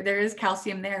course there is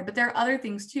calcium there, but there are other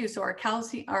things too. So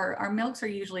our milks are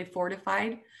usually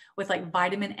fortified with like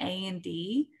vitamin A and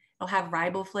D. It'll have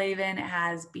riboflavin, it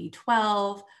has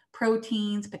B12,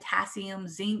 proteins, potassium,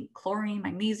 zinc, chlorine,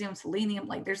 magnesium, selenium,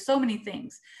 like there's so many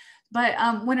things. But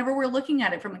whenever we're looking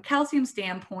at it from a calcium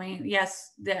standpoint,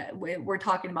 yes, we're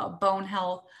talking about bone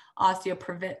health,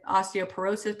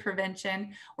 osteoporosis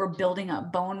prevention. We're building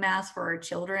up bone mass for our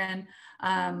children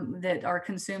that are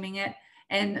consuming it.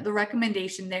 And the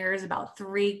recommendation there is about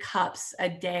 3 cups a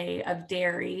day of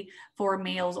dairy for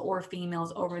males or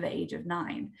females over the age of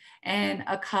 9. And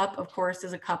a cup, of course,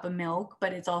 is a cup of milk,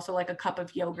 but it's also like a cup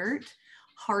of yogurt.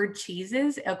 Hard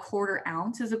cheeses, a 1/4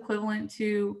 ounce is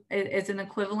an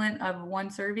equivalent of 1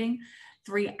 serving.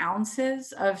 3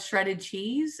 ounces of shredded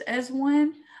cheese as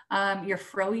 1. Your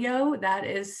froyo, that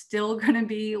is still going to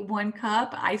be 1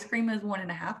 cup. Ice cream is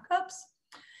 1.5 cups.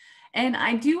 And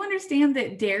I do understand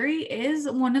that dairy is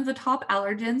one of the top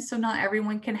allergens, so not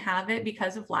everyone can have it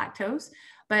because of lactose,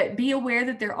 but be aware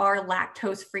that there are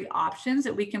lactose-free options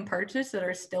that we can purchase that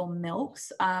are still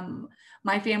milks.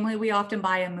 My family, we often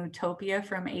buy a Mootopia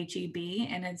from H-E-B,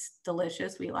 and it's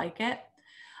delicious. We like it.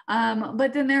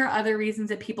 But then there are other reasons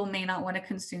that people may not want to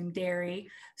consume dairy.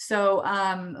 So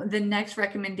the next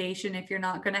recommendation, if you're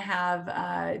not going to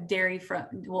have dairy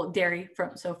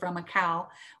from a cow,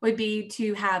 would be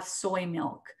to have soy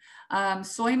milk.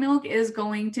 Soy milk is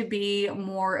going to be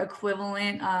more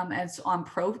equivalent as on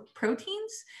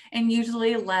proteins, and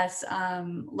usually less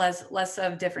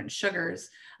of different sugars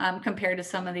compared to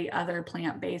some of the other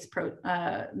plant-based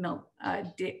milk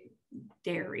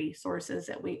dairy sources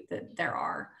that there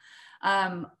are.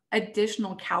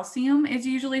 Additional calcium is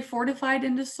usually fortified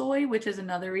into soy, which is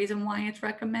another reason why it's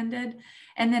recommended.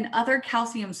 And then other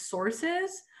calcium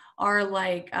sources are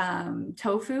like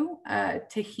tofu,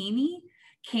 tahini,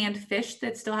 canned fish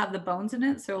that still have the bones in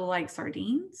it, so like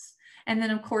sardines. And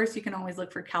then of course you can always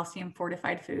look for calcium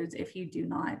fortified foods if you do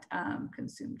not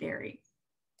consume dairy.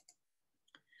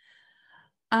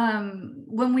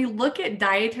 When we look at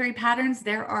dietary patterns,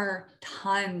 there are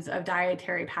tons of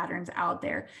dietary patterns out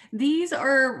there. These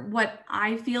are what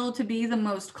I feel to be the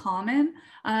most common.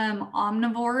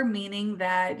 Omnivore, meaning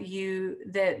that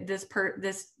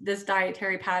this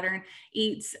dietary pattern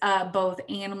eats both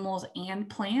animals and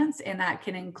plants, and that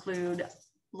can include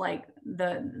like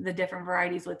the different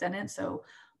varieties within it. So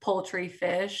poultry,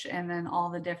 fish, and then all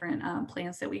the different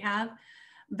plants that we have.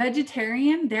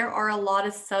 Vegetarian, there are a lot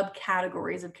of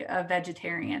subcategories of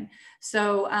vegetarian.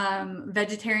 So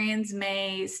vegetarians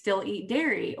may still eat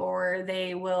dairy, or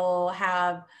they will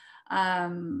have,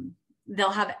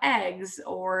 they'll have eggs,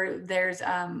 or there's,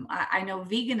 I know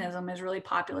veganism is really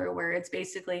popular, where it's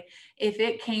basically, if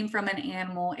it came from an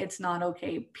animal, it's not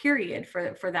okay, period,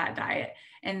 for that diet.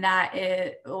 And that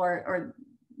is, or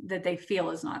that they feel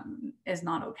is not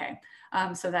okay.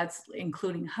 So that's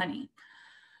including honey.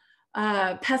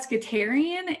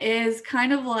 Pescatarian is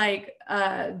kind of like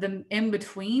the in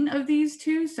between of these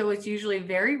two. So it's usually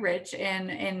very rich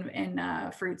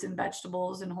in fruits and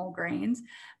vegetables and whole grains,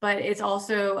 but it's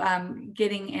also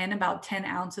getting in about 10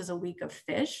 ounces a week of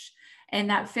fish. And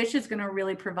that fish is going to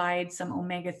really provide some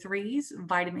omega-3s,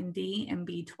 vitamin D, and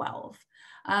B12.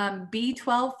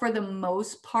 B12 for the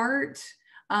most part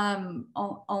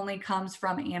only comes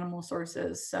from animal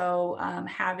sources. So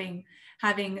having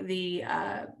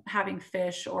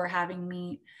fish or having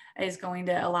meat is going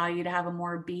to allow you to have a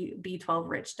more B12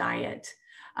 rich diet.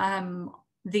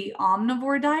 The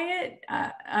omnivore diet,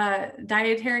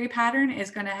 dietary pattern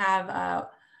is going to have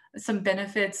some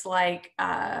benefits like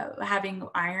having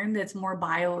iron that's more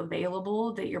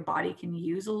bioavailable, that your body can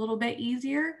use a little bit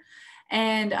easier.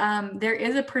 And there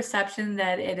is a perception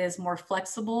that it is more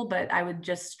flexible, but I would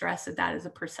just stress that that is a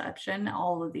perception.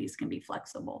 All of these can be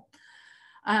flexible.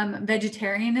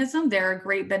 Vegetarianism, there are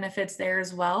great benefits there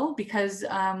as well, because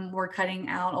we're cutting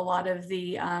out a lot of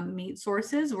the meat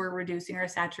sources. We're reducing our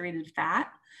saturated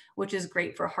fat, which is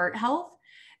great for heart health.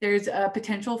 There's a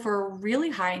potential for a really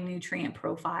high nutrient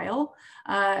profile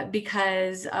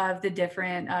because of the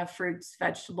different fruits,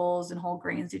 vegetables, and whole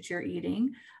grains that you're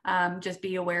eating. Just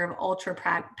be aware of ultra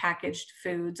packaged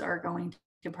foods are going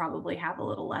to probably have a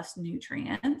little less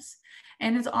nutrients.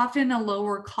 And it's often a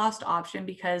lower cost option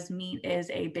because meat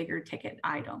is a bigger ticket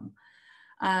item.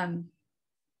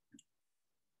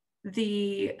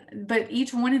 But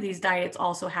each one of these diets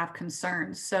also have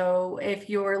concerns. So if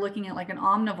you're looking at like an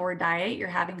omnivore diet, you're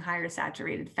having higher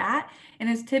saturated fat, and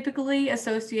it's typically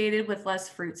associated with less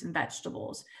fruits and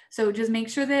vegetables. So just make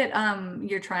sure that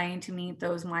you're trying to meet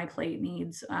those My Plate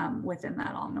needs within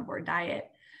that omnivore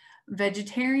diet.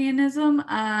 Vegetarianism,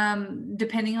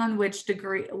 depending on which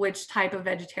type of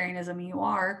vegetarianism you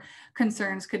are,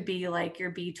 concerns could be like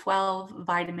your B12,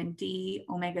 vitamin D,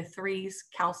 omega-3s,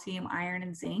 calcium, iron,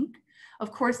 and zinc.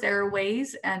 Of course, there are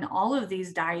ways in all of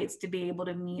these diets to be able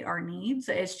to meet our needs.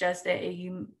 It's just that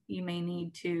you may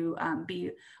need to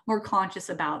be more conscious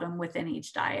about them within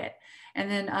each diet.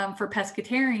 And then for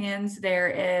pescatarians, there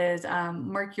is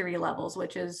mercury levels,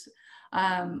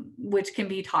 which can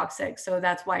be toxic. So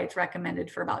that's why it's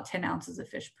recommended for about 10 ounces of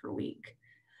fish per week.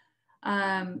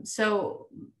 So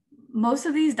most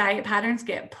of these diet patterns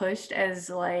get pushed as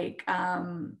like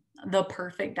the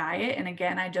perfect diet. And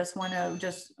again, I just want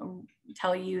to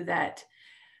tell you that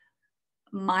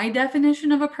my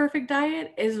definition of a perfect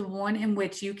diet is one in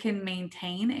which you can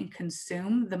maintain and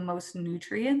consume the most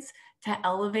nutrients to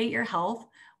elevate your health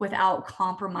without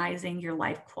compromising your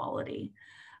life quality.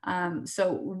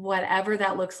 So whatever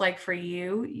that looks like for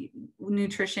you,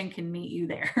 nutrition can meet you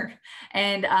there.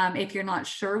 And if you're not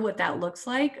sure what that looks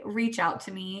like, reach out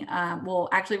to me. Well,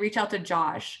 actually reach out to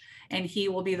Josh, and he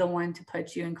will be the one to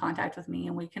put you in contact with me,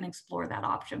 and we can explore that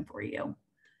option for you.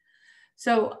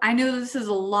 So I know this is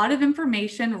a lot of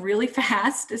information really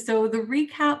fast. So the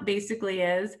recap basically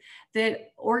is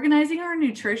that organizing our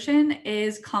nutrition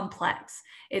is complex.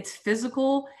 It's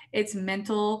physical, it's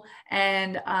mental,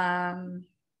 and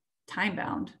time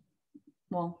bound.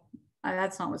 Well,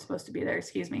 that's not what's supposed to be there.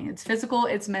 Excuse me. It's physical,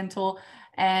 it's mental,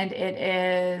 and it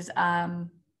is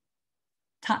time.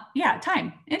 Yeah,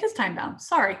 time. It is time bound.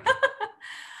 Sorry.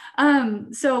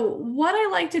 So what I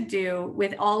like to do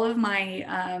with all of my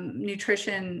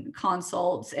nutrition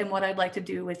consults and what I'd like to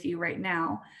do with you right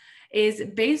now is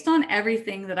based on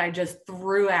everything that I just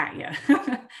threw at you.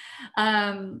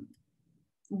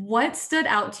 What stood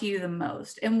out to you the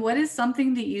most, and what is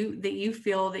something that you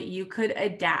feel that you could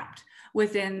adapt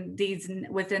within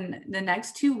the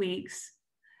next 2 weeks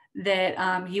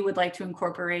that you would like to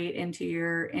incorporate into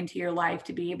your life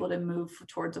to be able to move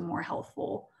towards a more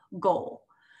healthful goal?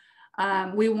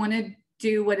 We want to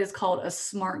do what is called a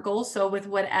SMART goal. So with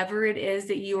whatever it is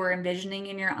that you are envisioning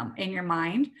in your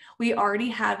mind, we already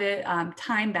have it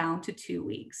time bound to 2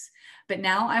 weeks. But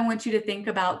now I want you to think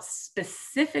about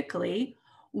specifically,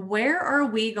 where are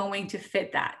we going to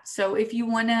fit that? So if you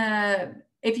want to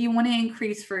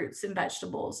increase fruits and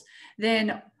vegetables,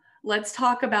 then let's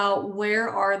talk about, where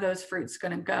are those fruits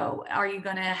going to go? Are you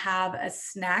going to have a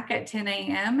snack at 10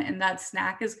 a.m. and that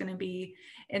snack is going to be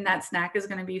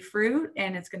fruit,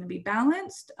 and it's going to be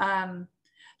balanced?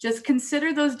 Just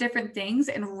consider those different things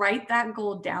and write that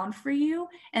goal down for you.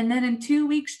 And then in 2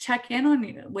 weeks, check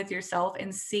in with yourself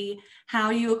and see how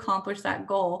you accomplish that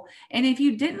goal. And if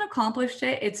you didn't accomplish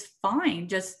it, it's fine.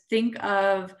 Just think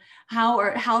of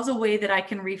how's a way that I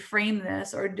can reframe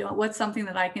this, or what's something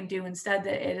that I can do instead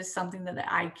that it is something that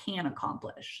I can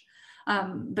accomplish.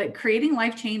 But creating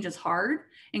life change is hard,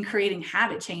 and creating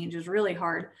habit change is really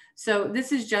hard. So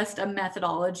this is just a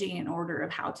methodology in order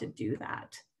of how to do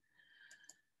that.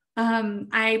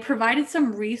 I provided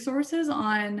some resources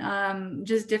on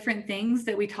just different things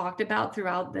that we talked about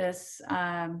throughout this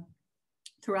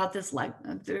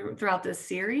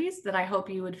series that I hope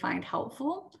you would find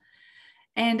helpful.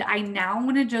 And I now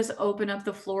want to just open up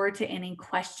the floor to any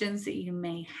questions that you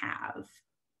may have.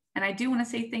 And I do want to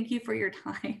say thank you for your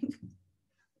time.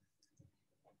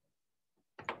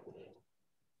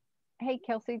 Hey,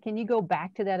 Kelsey, can you go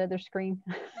back to that other screen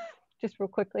just real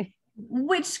quickly?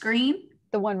 Which screen?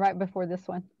 The one right before this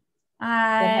one.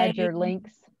 That had your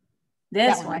links.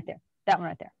 This one right there. That one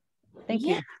right there. Thank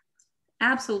you.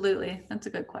 Absolutely. That's a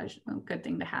good question. A good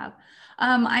thing to have.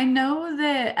 I know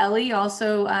that Ellie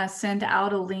also sent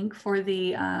out a link for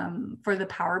the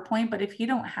PowerPoint, but if you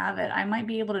don't have it, I might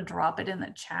be able to drop it in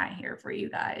the chat here for you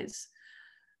guys.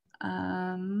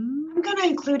 I'm going to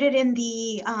include it in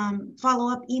the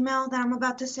follow-up email that I'm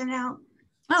about to send out.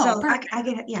 Oh, so I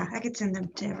could send them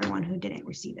to everyone who didn't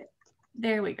receive it.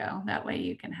 There we go. That way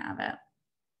you can have it.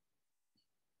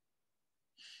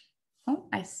 Oh,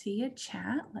 I see a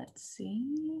chat. Let's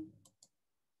see.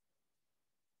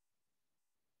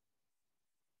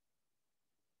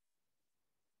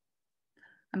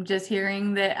 I'm just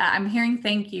hearing that I'm hearing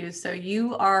thank you. So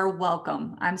you are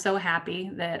welcome. I'm so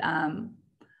happy that I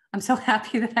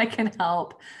can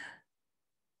help.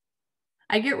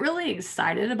 I get really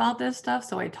excited about this stuff,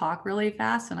 so I talk really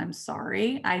fast, and I'm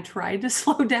sorry. I tried to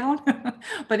slow down,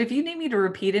 but if you need me to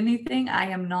repeat anything, I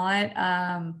am not,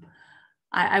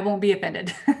 I won't be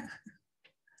offended.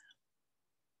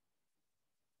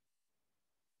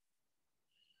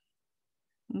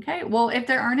 Okay, well, if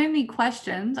there aren't any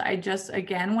questions, I just,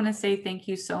 again, want to say thank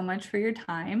you so much for your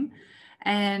time.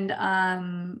 And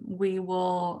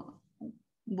we'll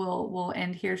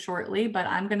end here shortly, but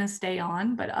I'm going to stay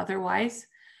on. But otherwise,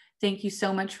 thank you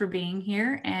so much for being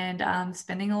here and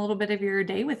spending a little bit of your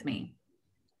day with me.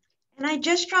 And I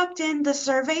just dropped in the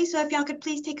survey, so if y'all could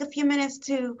please take a few minutes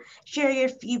to share your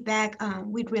feedback,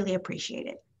 we'd really appreciate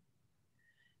it.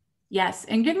 Yes,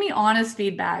 and give me honest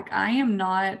feedback. I'm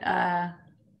not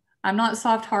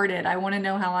soft-hearted. I want to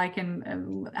know how I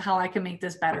can make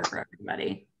this better for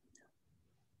everybody.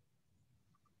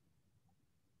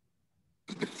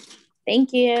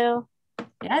 Thank you.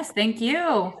 Yes, thank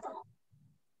you.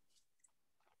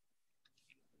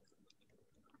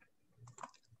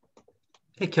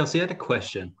 Hey, Kelsey, I had a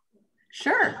question.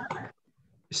 Sure.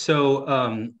 So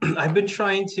I've been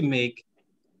trying to make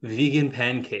vegan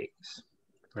pancakes,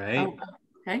 right? Oh,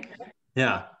 okay.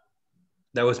 Yeah,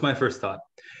 that was my first thought.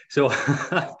 So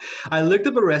I looked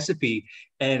up a recipe,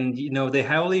 and they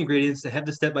have all the ingredients, they have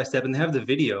the step-by-step, and they have the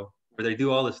video where they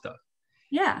do all this stuff.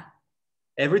 Yeah.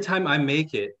 Every time I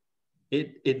make it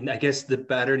I guess the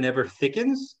batter never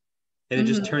thickens, and it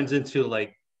just turns into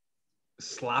like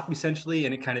slop essentially,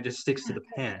 and it kind of just sticks to the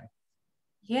pan.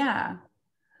 Yeah.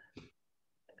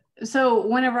 So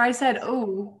whenever I said,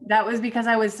 oh, that was because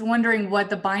I was wondering what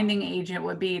the binding agent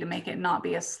would be to make it not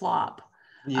be a slop.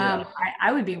 Yeah.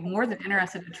 I would be more than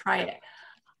interested to try it.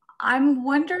 I'm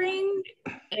wondering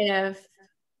if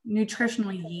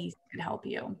nutritional yeast could help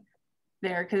you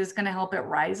there, because it's going to help it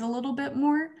rise a little bit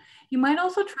more. You might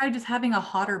also try just having a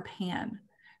hotter pan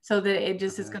so that it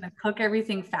just is going to cook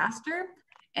everything faster,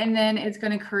 and then it's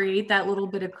going to create that little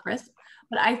bit of crisp.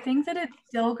 But I think that it's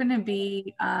still going to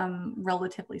be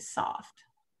relatively soft.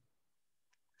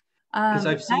 Because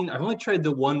I've only tried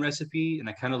the one recipe, and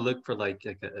I kind of looked for like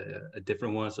a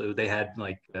different one. So they had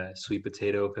like sweet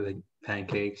potato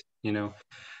pancakes, you know.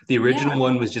 The original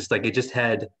one was just like, it just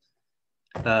had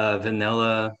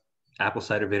vanilla, apple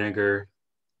cider vinegar,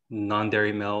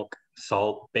 non-dairy milk,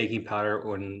 salt, baking powder,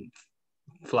 and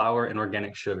flour, and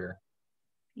organic sugar.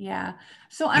 Yeah.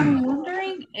 So I'm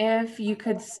wondering if you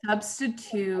could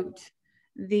substitute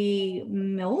the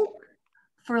milk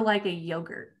for like a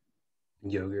yogurt.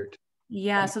 Yogurt.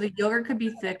 Yeah, so the yogurt could be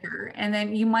thicker, and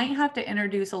then you might have to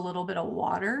introduce a little bit of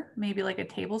water, maybe like a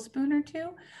tablespoon or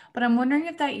two. But I'm wondering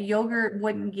if that yogurt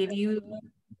wouldn't give you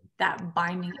that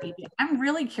binding agent. I'm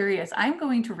really curious. I'm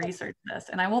going to research this,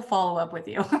 and I will follow up with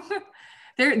you.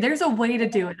 There's a way to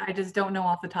do it. I just don't know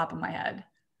off the top of my head.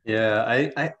 Yeah,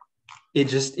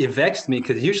 it vexed me,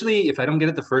 because usually if I don't get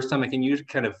it the first time, I can usually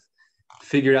kind of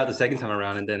figure it out the second time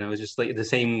around, and then it was just like the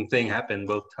same thing happened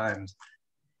both times.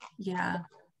 Yeah.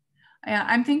 Yeah,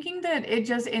 I'm thinking that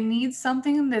it needs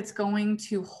something that's going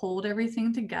to hold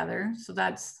everything together. So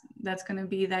that's going to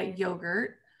be that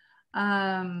yogurt,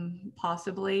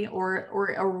 possibly,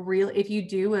 or a real, if you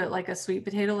do it like a sweet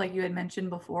potato, like you had mentioned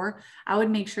before, I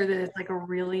would make sure that it's like a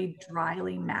really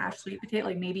dryly mashed sweet potato.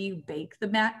 Like maybe you bake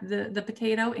the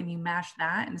potato and you mash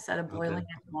that instead of boiling it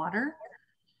in water.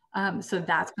 So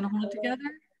that's going to hold it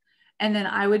together. And then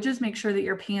I would just make sure that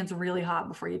your pan's really hot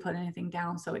before you put anything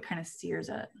down, so it kind of sears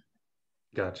it.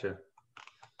 Gotcha.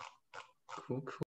 Cool, cool.